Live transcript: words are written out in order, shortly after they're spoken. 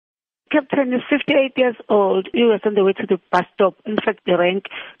Captain is 58 years old. He was on the way to the bus stop, in fact the rank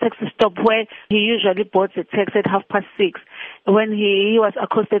taxi stop where he usually boards a taxi at 6:30 when he was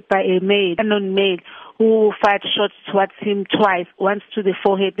accosted by a unknown male who fired shots towards him twice, once to the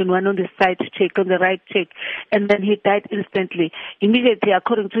forehead and one on the side cheek, on the right cheek, and then he died instantly. Immediately,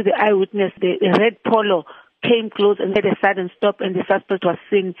 according to the eyewitness, the red Polo came close and made a sudden stop, and the suspect was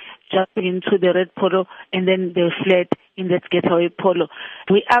seen jumping into the red Polo, and then they fled in that getaway Polo.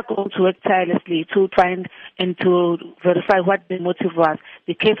 We are going to work tirelessly to find and to verify what the motive was.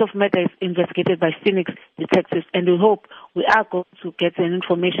 The case of murder is investigated by Phoenix detectives, and we hope we are going to get an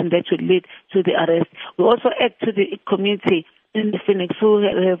information that will lead to the arrest. We also add to the community in the Phoenix who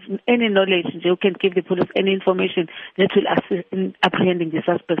have any knowledge, who can give the police any information that will assist in apprehending the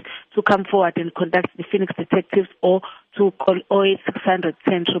suspects, to come forward and contact the Phoenix detectives or to call 0800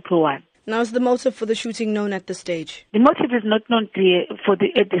 10 111. Now, is the motive for the shooting known at this stage? The motive is not known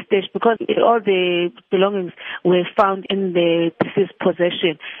at this stage because all the belongings were found in the deceased's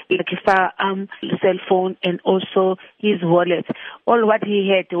possession, like a firearm, cell phone, and also his wallet. All what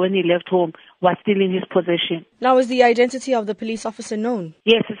he had when he left home was still in his possession. Now, is the identity of the police officer known?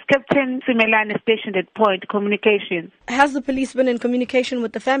 Yes, it's Captain Simelane, stationed at Point Communications. Has the police been in communication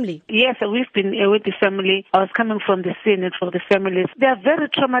with the family? Yes, we've been with the family. I was coming from the scene and from the families. They are very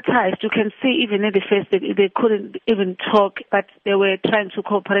traumatized. You can see even in the face that they couldn't even talk, but they were trying to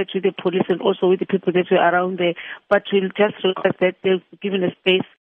cooperate with the police and also with the people that were around there. But we'll just request that they've given a space